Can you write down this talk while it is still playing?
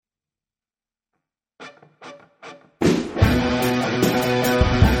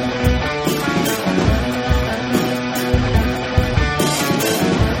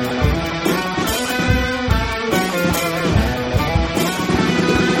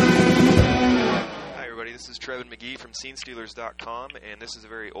Trevan McGee from SceneStealers.com, and this is a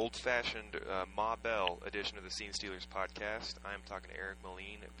very old-fashioned Ma Bell edition of the Scene Stealers podcast. I am talking to Eric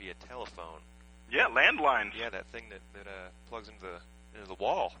Moline via telephone. Yeah, landline. Yeah, that thing that plugs into the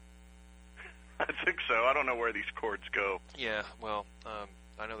wall. I think so. I don't know where these cords go. Yeah, well,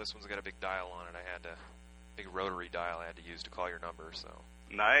 I know this one's got a big dial on it. I had a big rotary dial I had to use to call your number. So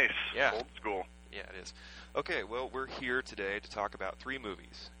nice. Yeah. Old school. Yeah, it is. Okay, well, we're here today to talk about 3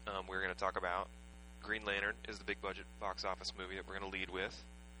 movies. We're going to talk about Green Lantern is the big-budget box office movie that we're going to lead with.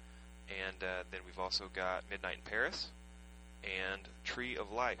 And then we've also got Midnight in Paris and Tree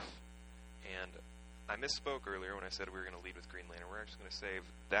of Life. And I misspoke earlier when I said we were going to lead with Green Lantern. We're actually going to save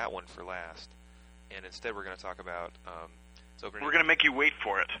that one for last. And instead we're going to talk about... we're going to make you wait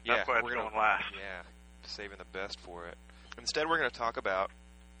for it. That's why it's going last. Yeah, saving the best for it. Instead we're going to talk about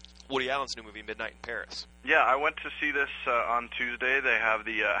Woody Allen's new movie, Midnight in Paris. Yeah, I went to see this on Tuesday. They have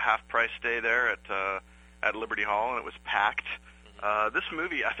the half-price day there at Liberty Hall, and it was packed. Mm-hmm. This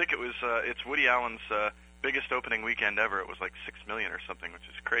movie, I think it's Woody Allen's biggest opening weekend ever. It was like $6 million or something, which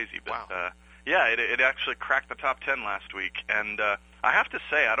is crazy. But, wow. Yeah, it actually cracked the top 10 last week. And I have to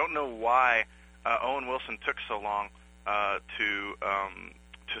say, I don't know why Owen Wilson took so long to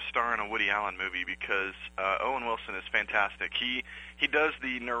star in a Woody Allen movie, because Owen Wilson is fantastic. He does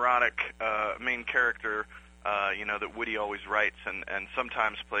the neurotic main character, that Woody always writes, and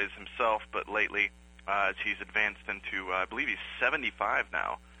sometimes plays himself. But lately, as he's advanced into, I believe he's 75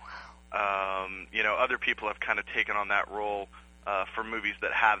 now. Wow. Other people have kind of taken on that role for movies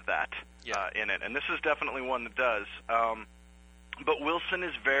that have that in it, and this is definitely one that does. But Wilson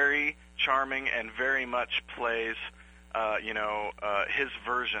is very charming and very much plays his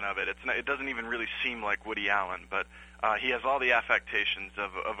version of it. It doesn't even really seem like Woody Allen, but he has all the affectations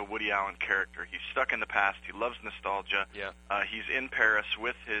of a Woody Allen character. He's stuck in the past. He loves nostalgia. Yeah. He's in Paris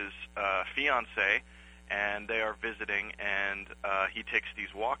with his fiancée, and they are visiting, and he takes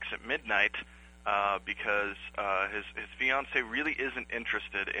these walks at midnight because his fiancée really isn't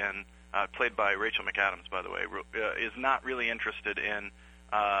interested in, played by Rachel McAdams, by the way, is not really interested in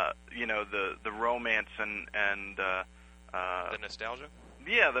the romance and the nostalgia?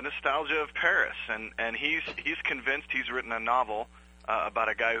 Yeah, the nostalgia of Paris, and he's convinced. He's written a novel about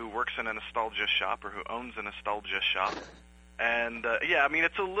a guy who works in a nostalgia shop, or who owns a nostalgia shop. And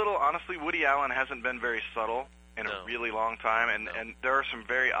it's a little, honestly, Woody Allen hasn't been very subtle in a really long time, and there are some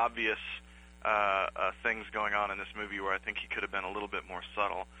very obvious things going on in this movie where I think he could have been a little bit more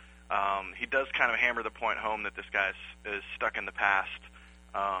subtle. He does kind of hammer the point home that this guy is stuck in the past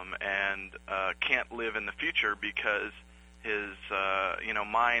and can't live in the future because his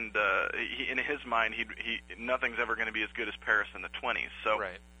mind, in his mind, he nothing's ever going to be as good as Paris in the 20s. So,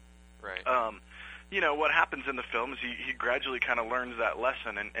 right. What happens in the film is he gradually kind of learns that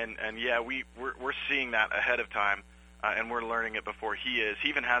lesson, and we're seeing that ahead of time, and we're learning it before he is. He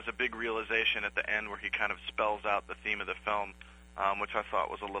even has a big realization at the end where he kind of spells out the theme of the film, which I thought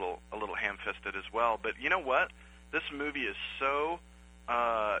was a little ham-fisted as well. But you know what? This movie is so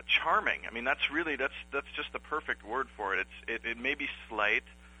charming. I mean, that's just the perfect word for it. It may be slight,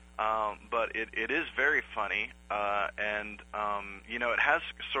 but it is very funny, and it has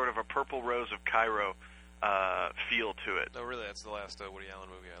sort of a Purple Rose of Cairo feel to it. Oh, really? That's the last Woody Allen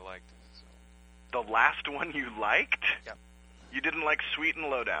movie I liked. So. The last one you liked? Yeah. You didn't like Sweet and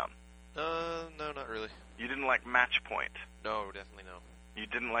Lowdown? No, not really. You didn't like Match Point? No, definitely no. You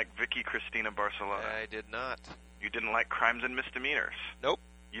didn't like Vicky Cristina Barcelona? I did not. You didn't like Crimes and Misdemeanors? Nope.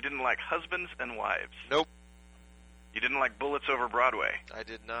 You didn't like Husbands and Wives? Nope. You didn't like Bullets Over Broadway? I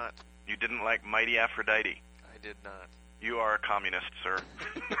did not. You didn't like Mighty Aphrodite? I did not. You are a communist, sir.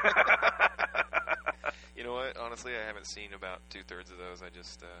 You know what? Honestly, I haven't seen about 2/3 of those. I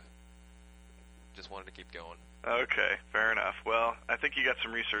just wanted to keep going. Okay, fair enough. Well, I think you got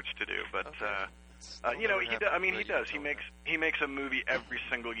some research to do, but okay. he does. He makes a movie every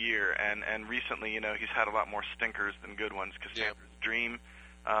single year, and recently, he's had a lot more stinkers than good ones. Cassandra's Dream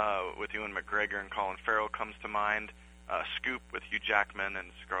with Ewan McGregor and Colin Farrell comes to mind. Scoop with Hugh Jackman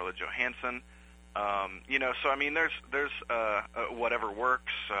and Scarlett Johansson. So I mean, there's Whatever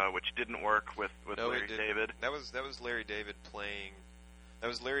Works, which didn't work with Larry David. That was Larry David playing. That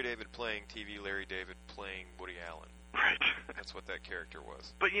was Larry David playing TV. Larry David playing Woody Allen. Right. That's what that character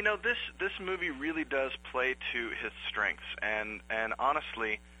was. But this movie really does play to his strengths, and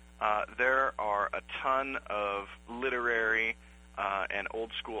honestly, there are a ton of literary and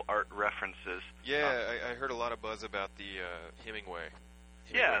old school art references. Yeah, I heard a lot of buzz about the Hemingway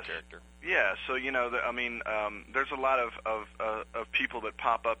character. Yeah, so there's a lot of people that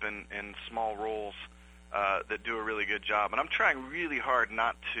pop up in small roles that do a really good job, and I'm trying really hard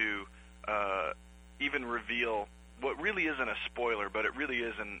not to even reveal what really isn't a spoiler, but it really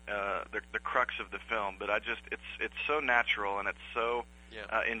is the crux of the film. But it's so natural and it's so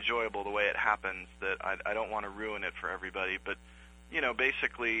enjoyable the way it happens that I don't want to ruin it for everybody. But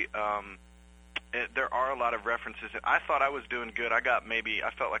basically, there are a lot of references. I thought I was doing good. I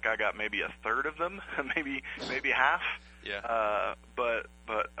felt like I got maybe a third of them, maybe half. Yeah. But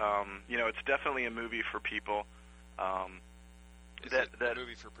it's definitely a movie for people. Is it a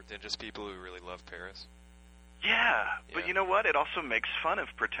movie for pretentious people who really love Paris? Yeah, but you know what? It also makes fun of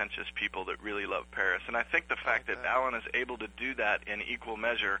pretentious people that really love Paris, and I think the fact that Alan is able to do that in equal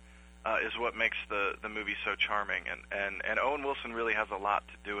measure is what makes the movie so charming. And Owen Wilson really has a lot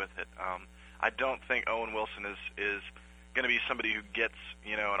to do with it. I don't think Owen Wilson is going to be somebody who gets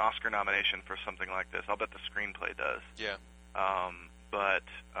an Oscar nomination for something like this. I'll bet the screenplay does. Yeah. I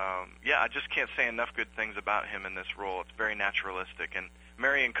just can't say enough good things about him in this role. It's very naturalistic, and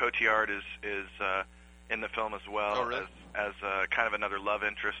Marion Cotillard is in the film as well. Oh, really? as kind of another love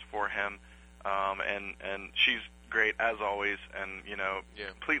interest for him, and she's great as always, and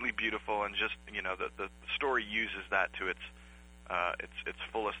completely beautiful, and just the story uses that to its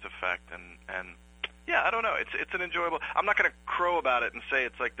fullest effect, and I don't know, it's an enjoyable. I'm not going to crow about it and say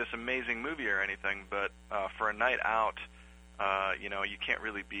it's like this amazing movie or anything, but for a night out, you can't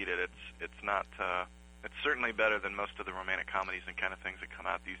really beat it. It's not. It's certainly better than most of the romantic comedies and kind of things that come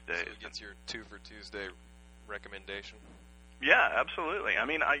out these days. So it gets your 2 for Tuesday recommendation. Yeah, absolutely. I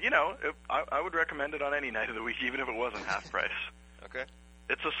mean, I would recommend it on any night of the week, even if it wasn't half price. Okay.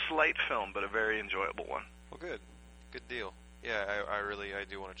 It's a slight film, but a very enjoyable one. Well, good deal. Yeah, I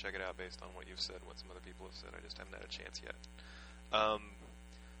do want to check it out based on what you've said, what some other people have said. I just haven't had a chance yet.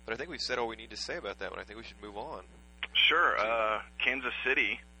 But I think we've said all we need to say about that one. I think we should move on. Sure. Kansas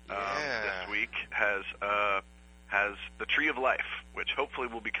City this week has the Tree of Life, which hopefully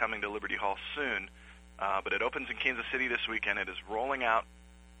will be coming to Liberty Hall soon. But it opens in Kansas City this weekend. It is rolling out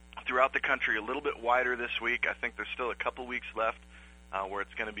throughout the country a little bit wider this week. I think there's still a couple weeks left where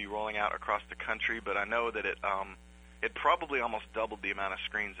it's going to be rolling out across the country. But I know that it probably almost doubled the amount of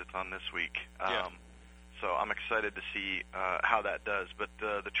screens it's on this week. So I'm excited to see how that does. But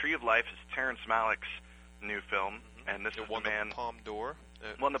the Tree of Life is Terrance Malick's new film, and this is the man Palme d'Or.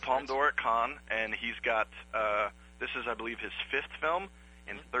 Won the Palme d'Or at Cannes, and he's got this is, I believe, his 5th film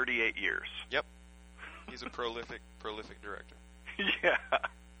in 38 years. Yep, he's a prolific director. Yeah.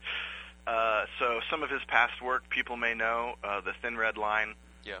 So some of his past work people may know: The Thin Red Line,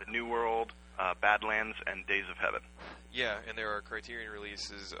 The New World, Badlands, and Days of Heaven. Yeah, and there are Criterion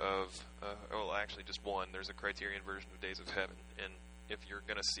releases of actually just one. There's a Criterion version of Days of Heaven, and if you're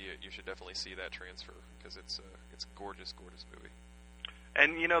going to see it, you should definitely see that transfer, because it's a gorgeous movie.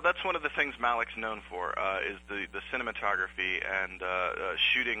 And that's one of the things Malick's known for is the cinematography and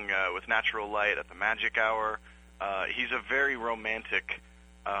shooting with natural light at the magic hour. He's a very romantic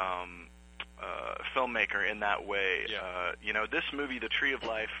filmmaker in that way. Yeah. This movie, The Tree of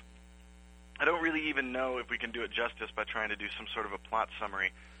Life, I don't really even know if we can do it justice by trying to do some sort of a plot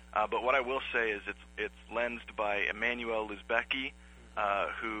summary. But what I will say is it's lensed by Emmanuel Luzbecki,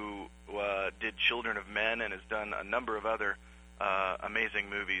 who did Children of Men and has done a number of other amazing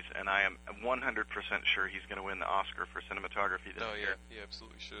movies, and I am 100% sure he's going to win the Oscar for cinematography this year. He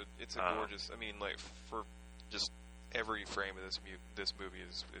absolutely should. It's a gorgeous. I mean, like, for just every frame of this movie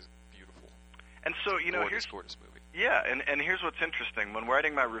is beautiful. And so here's gorgeous movie. Yeah, and here's what's interesting. When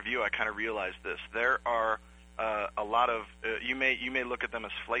writing my review, I kind of realized this. There are a lot of you may look at them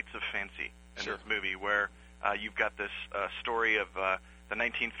as flights of fancy in this movie, where you've got this story of the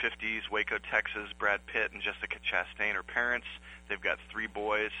 1950s, Waco, Texas. Brad Pitt and Jessica Chastain are parents. They've got 3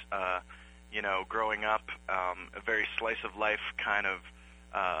 boys, growing up, a very slice of life kind of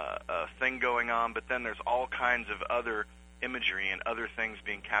thing going on. But then there's all kinds of other imagery and other things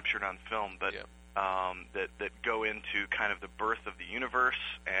being captured on film, but that go into kind of the birth of the universe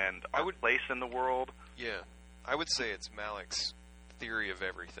and our place in the world. Yeah, I would say it's Malick's theory of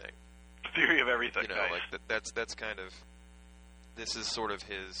everything. Theory of everything. Nice. Like that's kind of, this is sort of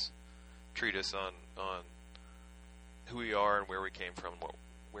his treatise on who we are and where we came from, and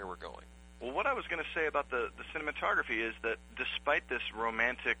where we're going. Well, what I was going to say about the cinematography is that despite this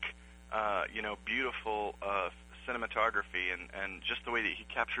romantic, beautiful cinematography and just the way that he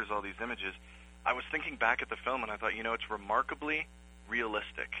captures all these images, I was thinking back at the film and I thought, it's remarkably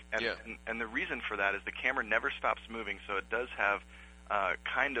realistic. And the reason for that is the camera never stops moving, so it does have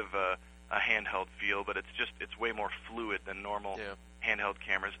kind of a handheld feel, but it's way more fluid than normal handheld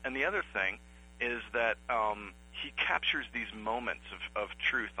cameras. And the other thing is that he captures these moments of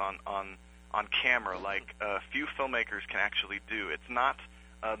truth on camera like few filmmakers can actually do. It's not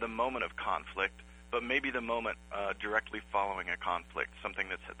the moment of conflict, but maybe the moment directly following a conflict, something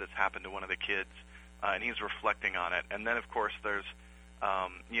that's happened to one of the kids, and he's reflecting on it. And then, of course, there's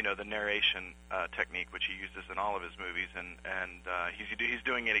the narration technique, which he uses in all of his movies, and he's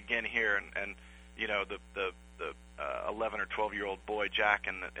doing it again here. And the 11 or 12-year-old boy Jack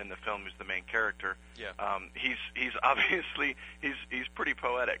in the film, who's the main character. Yeah. He's obviously he's pretty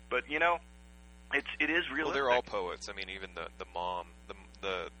poetic, but it is realistic. Well, they're all poets. I mean, even the mom,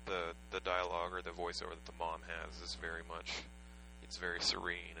 the dialogue or the voiceover that the mom has is it's very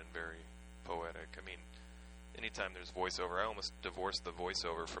serene and very poetic. I mean, anytime there's voiceover, I almost divorced the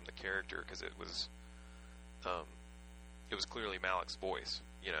voiceover from the character, because it was clearly Malick's voice,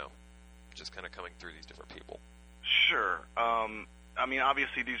 just kind of coming through these different people. Sure. I mean,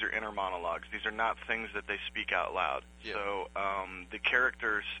 obviously these are inner monologues. These are not things that they speak out loud. Yeah. So the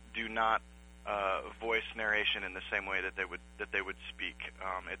characters do not voice narration in the same way that they would speak.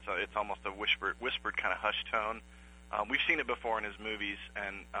 It's almost a whispered kind of hushed tone. We've seen it before in his movies,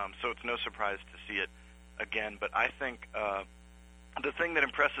 and so it's no surprise to see it again. But I think the thing that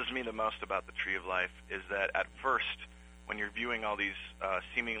impresses me the most about The Tree of Life is that at first, when you're viewing all these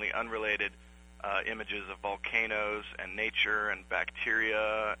seemingly unrelated images of volcanoes and nature and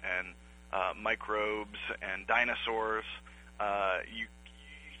bacteria and microbes and dinosaurs,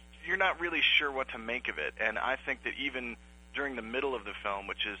 you're not really sure what to make of it. And I think that even during the middle of the film,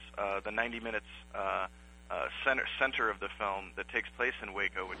 which is the 90 minutes center of the film that takes place in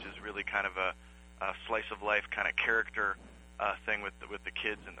Waco, which is really kind of a slice of life kind of character thing with the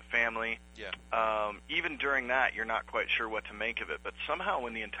kids and the family. Yeah. Even during that, you're not quite sure what to make of it. But somehow,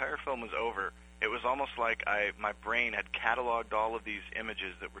 when the entire film was over, it was almost like my brain had cataloged all of these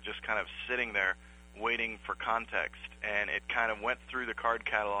images that were just kind of sitting there waiting for context, and it kind of went through the card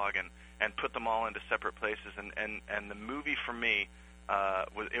catalog and put them all into separate places. And the movie, for me,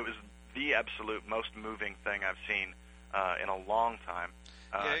 was the absolute most moving thing I've seen in a long time.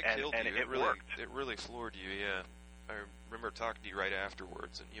 Yeah, it killed you. It worked. It really floored you. Yeah, I remember talking to you right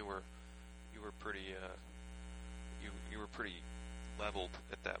afterwards, and you were pretty you were pretty leveled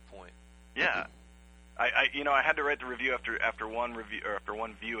at that point. Yeah, I had to write the review after one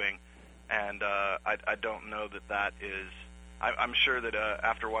viewing, and I don't know that is. I'm sure that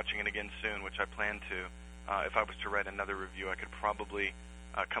after watching it again soon, which I plan to, if I was to write another review, I could probably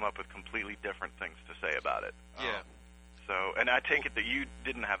come up with completely different things to say about it. Yeah. So, and I take it that you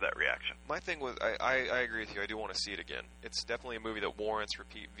didn't have that reaction. My thing was, I agree with you. I do want to see it again. It's definitely a movie that warrants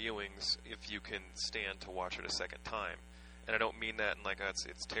repeat viewings if you can stand to watch it a second time. And I don't mean that in like,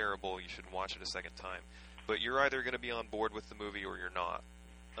 it's terrible, you shouldn't watch it a second time. But you're either going to be on board with the movie or you're not.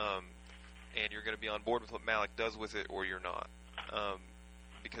 And you're going to be on board with what Malick does with it or you're not.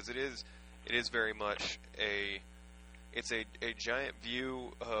 Because it is very much it's a giant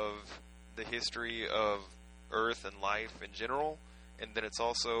view of the history of Earth and life in general, and then it's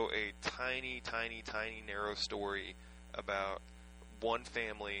also a tiny, tiny, tiny narrow story about one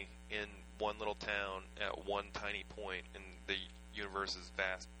family in one little town at one tiny point in the universe's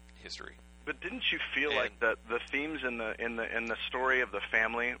vast history. But didn't you feel like that the themes in the story of the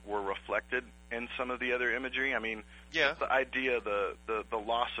family were reflected in some of the other imagery? I mean, yeah, the idea, the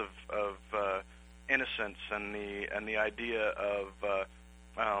loss of innocence, and the idea of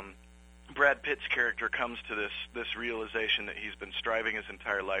Brad Pitt's character comes to this realization that he's been striving his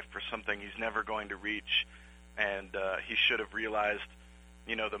entire life for something he's never going to reach, and he should have realized,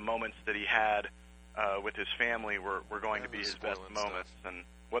 the moments that he had with his family were going to be his best moments. And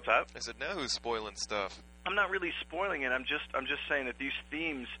what's that? I said, now who's spoiling stuff? I'm not really spoiling it. I'm just saying that these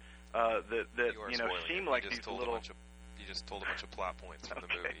themes that seem like these little. You just told a bunch of plot points from the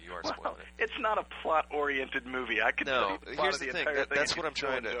movie. You are spoiling it. It's not a plot-oriented movie. I could tell you the plot here's of the the thing. entire thing. That's what I'm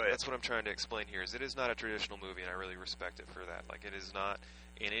trying to. That's what I'm trying to explain here. Is it is not a traditional movie, and I really respect it for that. Like, it is not,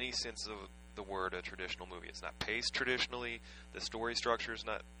 in any sense of the word, a traditional movie. It's not paced traditionally. The story structure is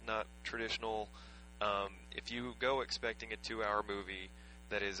not traditional. If you go expecting a 2-hour movie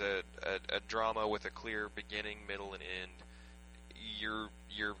that is a drama with a clear beginning, middle, and end,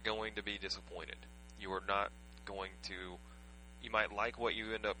 you're going to be disappointed. You are not going to. You might like what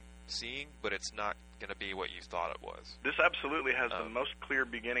you end up seeing, but it's not going to be what you thought it was. This absolutely has the most clear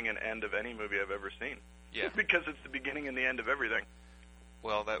beginning and end of any movie I've ever seen. Yeah, because it's the beginning and the end of everything.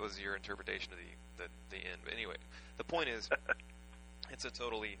 Well, that was your interpretation of the end. But anyway, the point is, it's a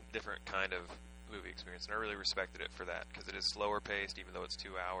totally different kind of movie experience, and I really respected it for that, because it is slower paced, even though it's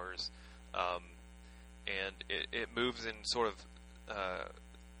 2 hours, and it moves in sort of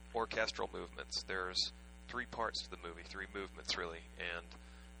orchestral movements. There's 3 parts to the movie, 3 movements really, and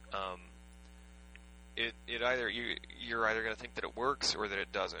it either you're either going to think that it works or that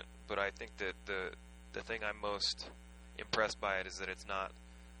it doesn't. But I think that the thing I'm most impressed by it is that it's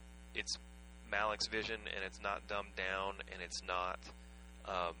Malick's vision, and it's not dumbed down, and it's not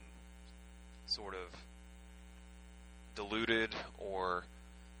sort of diluted or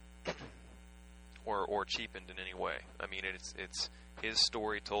cheapened in any way. I mean, it's his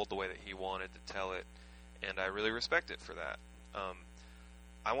story told the way that he wanted to tell it, and I really respect it for that.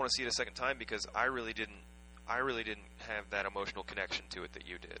 I want to see it a second time because I really didn't have that emotional connection to it that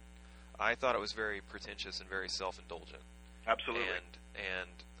you did. I thought it was very pretentious and very self-indulgent. Absolutely. And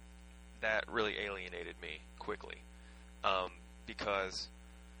that really alienated me quickly, because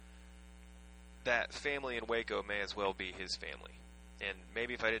that family in Waco may as well be his family. And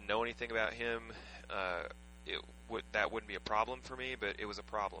maybe if I didn't know anything about him, that wouldn't be a problem for me, but it was a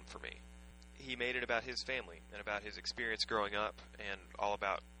problem for me. He made it about his family and about his experience growing up and all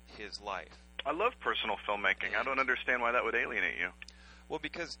about his life. I love personal filmmaking. I don't understand why that would alienate you. Well,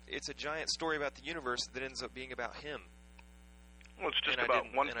 because it's a giant story about the universe that ends up being about him. Well, it's just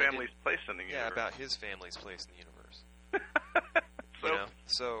about one family's place in the universe. Yeah, about his family's place in the universe.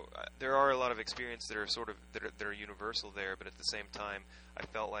 So there are a lot of experiences that are sort of that are universal there, but at the same time, I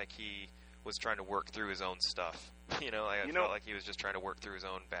felt like he was trying to work through his own stuff. I felt like he was just trying to work through his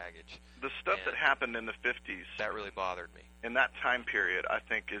own baggage. The stuff that happened in the 50s, that really bothered me. In that time period, I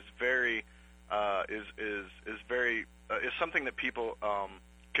think is very is something that people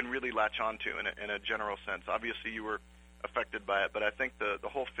can really latch onto in a general sense. Obviously, you were affected by it, but I think the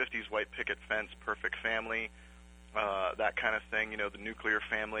whole 50s white picket fence, perfect family, that kind of thing, the nuclear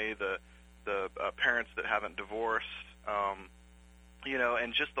family, the parents that haven't divorced,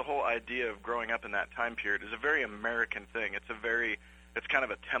 and just the whole idea of growing up in that time period is a very American thing. It's kind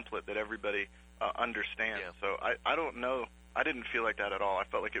of a template that everybody understands. Yeah. So I don't know. I didn't feel like that at all. I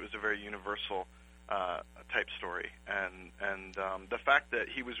felt like it was a very universal type story, and the fact that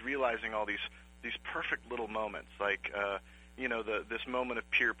he was realizing all these perfect little moments, like this moment of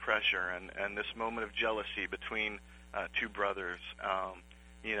peer pressure and this moment of jealousy between two brothers,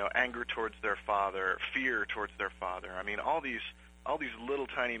 anger towards their father, fear towards their father. I mean, all these little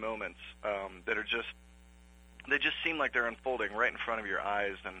tiny moments that are they just seem like they're unfolding right in front of your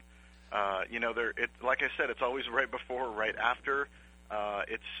eyes, and like I said, it's always right before or right after.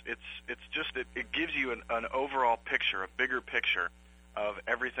 It gives you an overall picture, a bigger picture of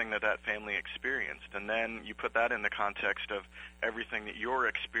everything that family experienced, and then you put that in the context of everything that you're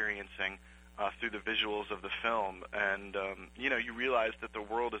experiencing through the visuals of the film, and you realize that the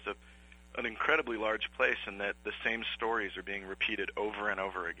world is an incredibly large place, and that the same stories are being repeated over and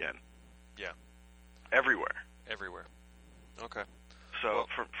over again. Yeah. Everywhere. Okay. So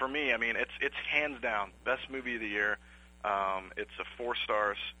for me, I mean, it's hands down best movie of the year. It's a 4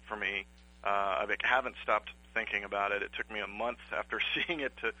 stars for me. I haven't stopped thinking about it. It took me a month after seeing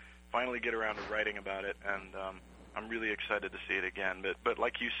it to finally get around to writing about it, and I'm really excited to see it again. But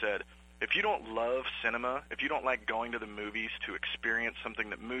like you said, if you don't love cinema, if you don't like going to the movies to experience something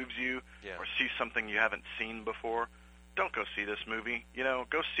that moves you, or see something you haven't seen before, don't go see this movie.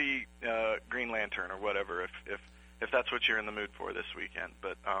 Go see Green Lantern or whatever if that's what you're in the mood for this weekend.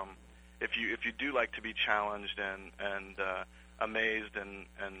 But if you do like to be challenged and amazed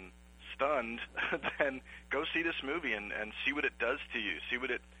and stunned, then go see this movie and see what it does to you. See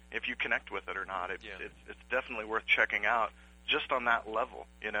if you connect with it or not. It's definitely worth checking out just on that level.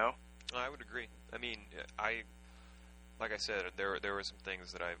 I would agree. I mean, like I said, there were some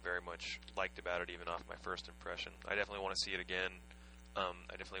things that I very much liked about it, even off my first impression. I definitely want to see it again.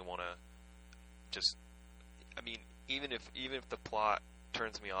 I definitely want to even if the plot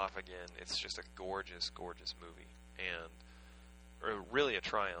turns me off again, it's just a gorgeous, gorgeous movie, and really a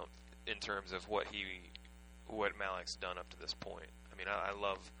triumph in terms of what Malick's done up to this point. I mean,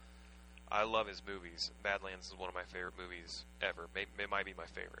 I love his movies. Badlands is one of my favorite movies ever. It might be my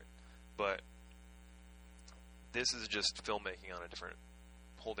favorite, but this is just filmmaking on a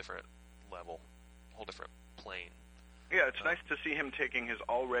whole different level, whole different plane. Yeah, it's nice to see him taking his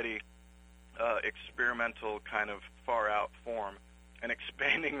already experimental kind of far out form and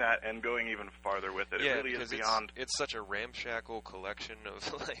expanding that and going even farther with it. Yeah, it really is beyond. It's such a ramshackle collection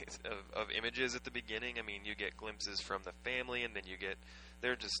of images at the beginning. I mean, you get glimpses from the family, and then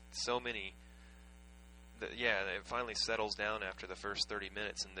there are just so many. It finally settles down after the first 30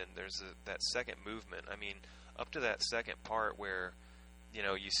 minutes, and then there's that second movement. I mean, up to that second part where,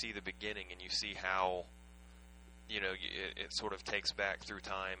 you see the beginning and you see how, it sort of takes back through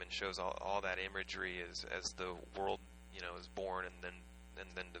time and shows all that imagery as the world, is born and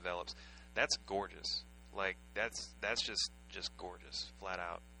then develops. That's gorgeous. Like that's just gorgeous, flat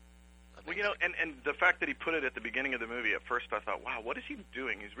out. Well, you know, and the fact that he put it at the beginning of the movie, at first I thought, wow, what is he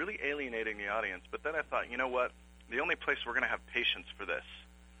doing? He's really alienating the audience. But then I thought, you know what? The only place we're going to have patience for this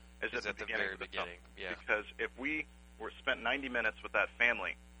is at the very beginning. Yeah. Because if we spent 90 minutes with that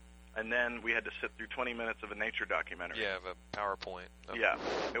family, and then we had to sit through 20 minutes of a nature documentary. Yeah, of a PowerPoint. Yeah,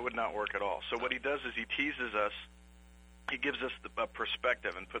 it would not work at all. So what he does is he teases us. He gives us a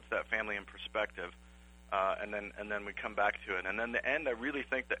perspective and puts that family in perspective. And then we come back to it. And then the end, I really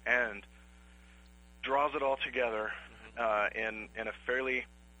think the end draws it all together in a fairly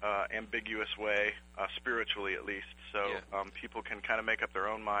ambiguous way, spiritually at least. So people can kind of make up their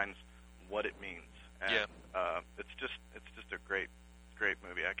own minds what it means. And, it's just a great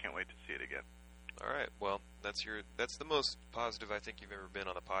movie. I can't wait to see it again. All right. Well, that's the most positive I think you've ever been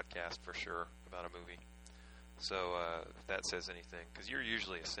on a podcast for sure about a movie. So if that says anything, because you're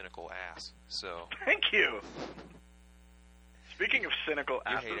usually a cynical ass. So thank you. Speaking of cynical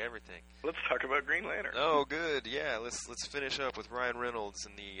asses, you hate everything. Let's talk about Green Lantern. Oh, good. Yeah, let's finish up with Ryan Reynolds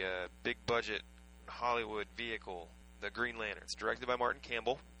and the big budget Hollywood vehicle, the Green Lantern. It's directed by Martin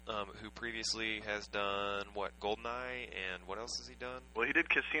Campbell, who previously has done GoldenEye, and what else has he done? Well, he did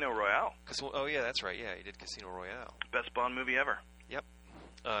Casino Royale. Oh yeah, that's right. Yeah, he did Casino Royale. Best Bond movie ever. Yep,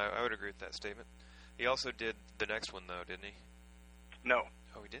 I would agree with that statement. He also did the next one though, didn't he? No.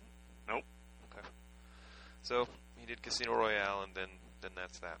 Oh, he didn't? Nope. Okay. So he did Casino Royale, and then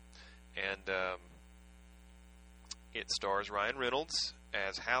that's that. And it stars Ryan Reynolds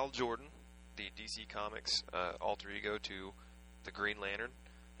as Hal Jordan, the DC Comics alter ego to the Green Lantern,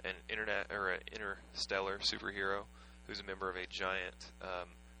 an interstellar superhero who's a member of a giant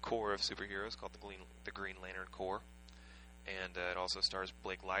corps of superheroes called the Green Lantern Corps. And it also stars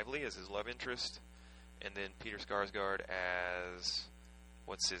Blake Lively as his love interest, and then Peter Skarsgård as...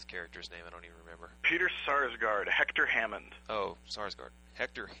 What's his character's name? I don't even remember. Peter Sarsgaard, Hector Hammond. Oh, Sarsgaard.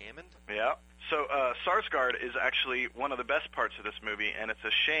 Hector Hammond? Yeah. So Sarsgaard is actually one of the best parts of this movie, and it's a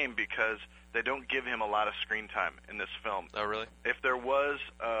shame because they don't give him a lot of screen time in this film. Oh, really? If there was,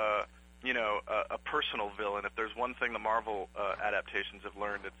 a personal villain, if there's one thing the Marvel adaptations have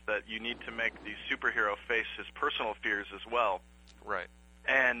learned, it's that you need to make the superhero face his personal fears as well. Right.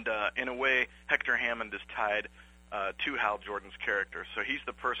 And in a way, Hector Hammond is tied to Hal Jordan's character. So he's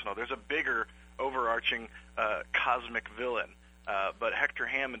the personal. There's a bigger, overarching cosmic villain, but Hector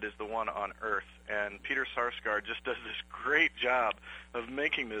Hammond is the one on Earth. And Peter Sarsgaard just does this great job of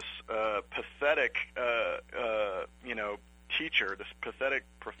making this pathetic, teacher, this pathetic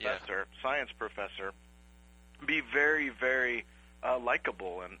professor, science professor, be very, very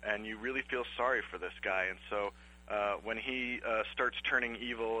likable, and you really feel sorry for this guy. And so when he starts turning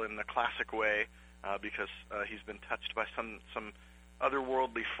evil in the classic way, because he's been touched by some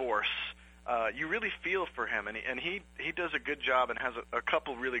otherworldly force, you really feel for him, and he does a good job and has a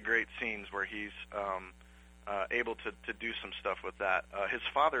couple really great scenes where he's able to do some stuff with that. His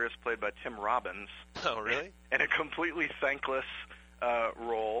father is played by Tim Robbins. Oh, really? In a completely thankless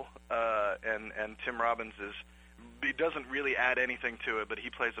role, and Tim Robbins he doesn't really add anything to it, but he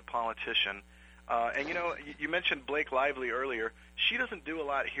plays a politician. And you mentioned Blake Lively earlier. She doesn't do a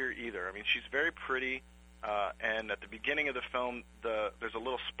lot here either. I mean, she's very pretty, and at the beginning of the film, there's a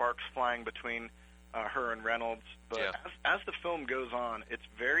little sparks flying between her and Reynolds. But as the film goes on, it's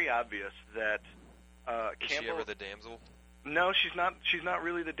very obvious that Is she ever the damsel? No, she's not. She's not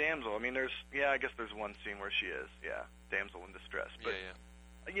really the damsel. I mean, I guess there's one scene where she is. Yeah, damsel in distress. But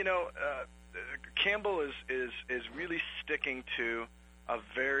Campbell is really sticking to a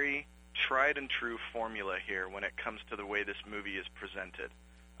very tried and true formula here when it comes to the way this movie is presented,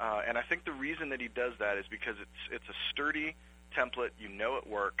 and I think the reason that he does that is because it's a sturdy template. You know it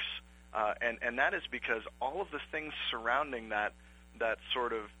works, and that is because all of the things surrounding that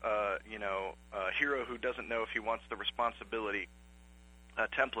sort of hero who doesn't know if he wants the responsibility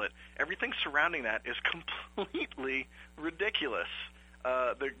template. Everything surrounding that is completely ridiculous.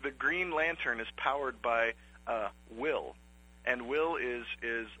 The Green Lantern is powered by will. And will is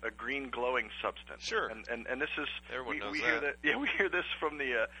a green glowing substance. Sure. And this is everyone knows we that. hear that. Yeah, we hear this from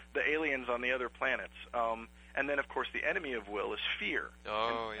the aliens on the other planets. And then of course the enemy of will is fear.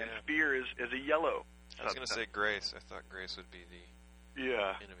 Oh, and fear is a yellow. I was going to say grace. I thought grace would be the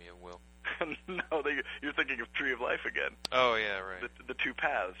enemy of will. No, you're thinking of Tree of Life again. Oh yeah, right. The two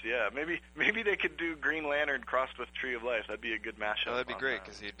paths. Yeah, maybe they could do Green Lantern crossed with Tree of Life. That'd be a good mashup. Oh, that'd be great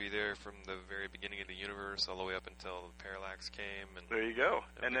because he'd be there from the very beginning of the universe all the way up until the parallax came. And there you go.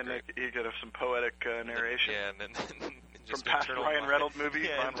 And then he could have some poetic narration. And then from past Ryan Reynolds movies.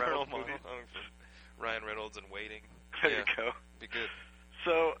 Yeah, Ryan Reynolds Ryan Reynolds and Waiting. There you go. Be good.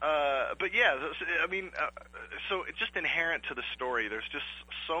 So, but yeah, I mean, so it's just inherent to the story. There's just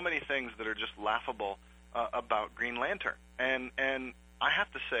so many things that are just laughable about Green Lantern. And I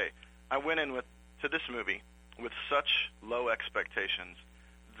have to say, I went in to this movie with such low expectations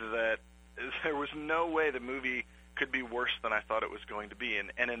that there was no way the movie could be worse than I thought it was going to be.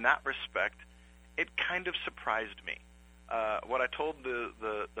 And in that respect, it kind of surprised me. What I told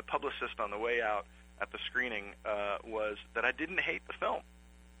the publicist on the way out at the screening was that I didn't hate the film.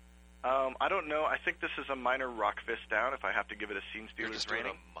 I don't know. I think this is a minor rock fist down if I have to give it a Scene Stealers rating. You're just doing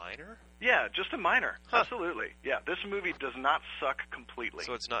a minor? Yeah, just a minor. Huh. Absolutely. Yeah, this movie does not suck completely.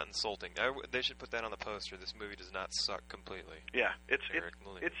 So it's not insulting. They should put that on the poster. This movie does not suck completely. Yeah, it's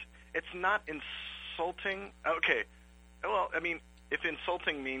not insulting. Okay, well, I mean, if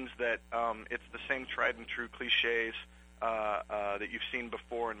insulting means that it's the same tried and true cliches that you've seen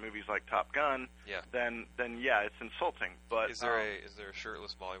before in movies like Top Gun, then yeah, it's insulting. But is there a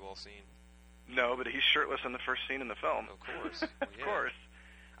shirtless volleyball scene? No, but he's shirtless in the first scene in the film. Of course, of course.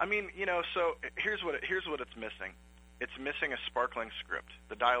 I mean, so here's what it's missing. It's missing a sparkling script.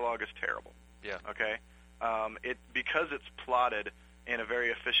 The dialogue is terrible. Yeah. Okay. Because it's plotted in a very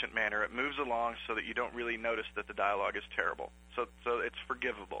efficient manner, it moves along so that you don't really notice that the dialogue is terrible. So it's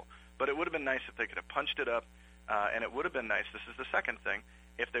forgivable. But it would have been nice if they could have punched it up. And it would have been nice, this is the second thing,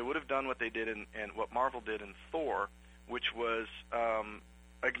 if they would have done what they did in what Marvel did in Thor, which was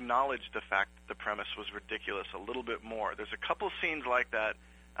acknowledge the fact that the premise was ridiculous a little bit more. There's a couple scenes like that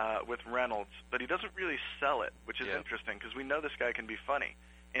with Reynolds, but he doesn't really sell it, which is interesting because we know this guy can be funny.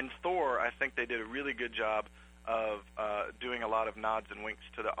 In Thor, I think they did a really good job of doing a lot of nods and winks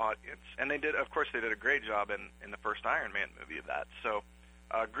to the audience. And they did a great job in the first Iron Man movie of that. So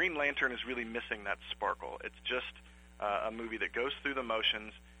Green Lantern is really missing that sparkle. It's just a movie that goes through the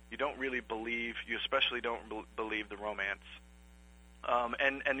motions. You don't really believe, you especially don't believe the romance.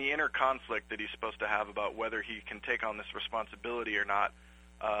 And the inner conflict that he's supposed to have about whether he can take on this responsibility or not.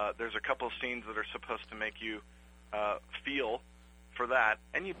 There's a couple of scenes that are supposed to make you feel for that,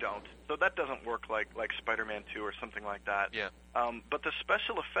 and you don't. So that doesn't work like Spider-Man 2 or something like that. Yeah. But the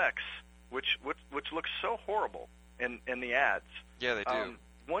special effects, which look so horrible in the ads. Yeah, they do.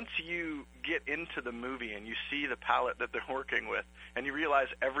 Once you get into the movie and you see the palette that they're working with, and you realize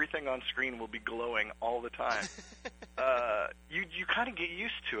everything on screen will be glowing all the time, you kind of get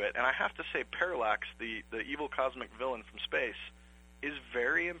used to it. And I have to say, Parallax, the evil cosmic villain from space, is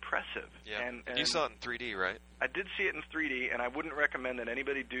very impressive. Yeah. And you saw it in 3D, right? I did see it in 3D, and I wouldn't recommend that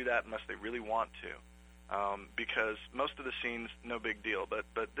anybody do that unless they really want to, because most of the scenes, no big deal. But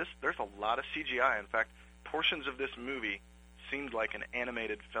there's a lot of CGI. In fact, portions of this movie seemed like an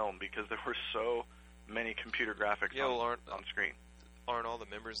animated film because there were so many computer graphics on screen. Aren't all the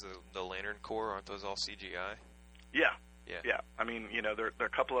members of the Lantern Corps, aren't those all CGI? Yeah. I mean, there are a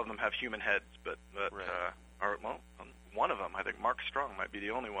couple of them have human heads, but right. One of them, I think Mark Strong might be the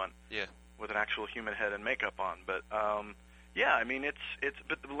only one with an actual human head and makeup on. But yeah, I mean,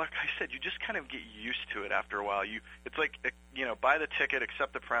 but like I said, you just kind of get used to it after a while. It's like, buy the ticket,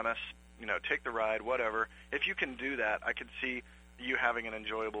 accept the premise, take the ride, whatever. If you can do that, I could see you having an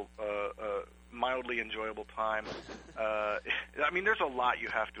enjoyable, mildly enjoyable time. I mean, there's a lot you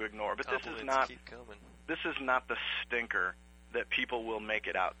have to ignore, but this is not. Keep coming. This is not the stinker that people will make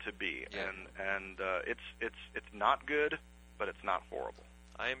it out to be, and it's not good, but it's not horrible.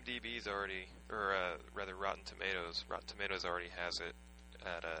 IMDb's already, or rather, Rotten Tomatoes. Rotten Tomatoes already has it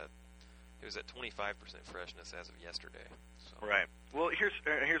at it was at 25% freshness as of yesterday. So. Right. Well,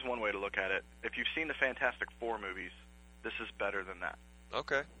 here's one way to look at it. If you've seen the Fantastic Four movies, this is better than that.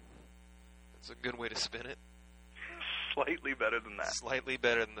 Okay, that's a good way to spin it. Slightly better than that. Slightly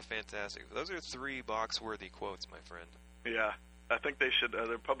better than the Fantastic. Those are 3 box-worthy quotes, my friend. Yeah, I think they should.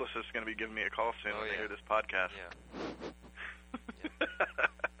 Their publicist is going to be giving me a call soon when they hear this podcast. Yeah.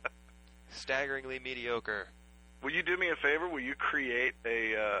 Staggeringly mediocre. Will you do me a favor? Will you create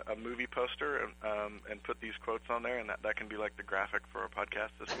a movie poster and put these quotes on there, and that can be like the graphic for our podcast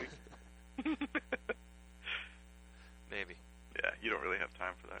this week? Maybe. Yeah, you don't really have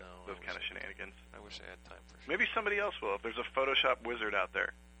time for that. No, those kind of shenanigans. I wish I had time for. Maybe somebody else will. If there's a Photoshop wizard out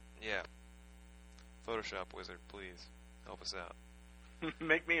there. Yeah. Photoshop wizard, please help us out.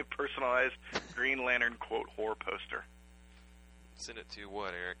 Make me a personalized Green Lantern quote whore poster. Send it to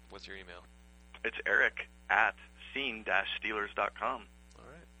what, Eric? What's your email? It's Eric at scene-stealers.com. All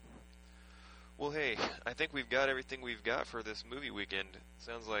right. Well, hey, I think we've got everything we've got for this movie weekend.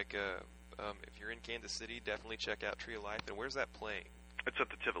 Sounds like if you're in Kansas City, definitely check out Tree of Life. And where's that playing? It's at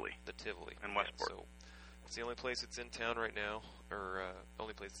the Tivoli. The Tivoli. In Westport. Yeah, so it's the only place that's in town right now, or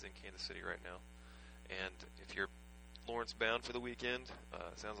only place that's in Kansas City right now. And if you're Lawrence bound for the weekend,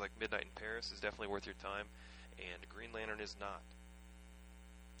 sounds like Midnight in Paris is definitely worth your time. and Green Lantern is not.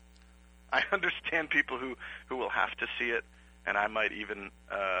 I understand people who will have to see it, and I might even,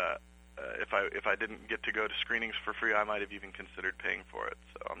 if I didn't get to go to screenings for free, I might have even considered paying for it.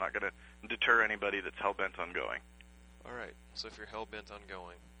 So I'm not going to deter anybody that's hell-bent on going. All right, so if you're hell-bent on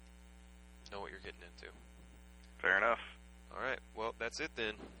going, you know what you're getting into. Fair enough. All right, well, that's it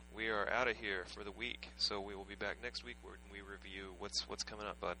then. We are out of here for the week, so we will be back next week when we review what's coming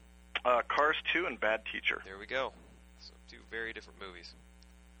up, bud. Cars 2 and Bad Teacher. There we go. So 2 very different movies.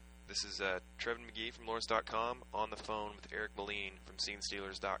 This is Trevan McGee from Lawrence.com on the phone with Eric Moline from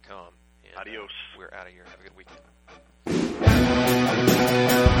SceneStealers.com. And, Adios. We're out of here. Have a good weekend.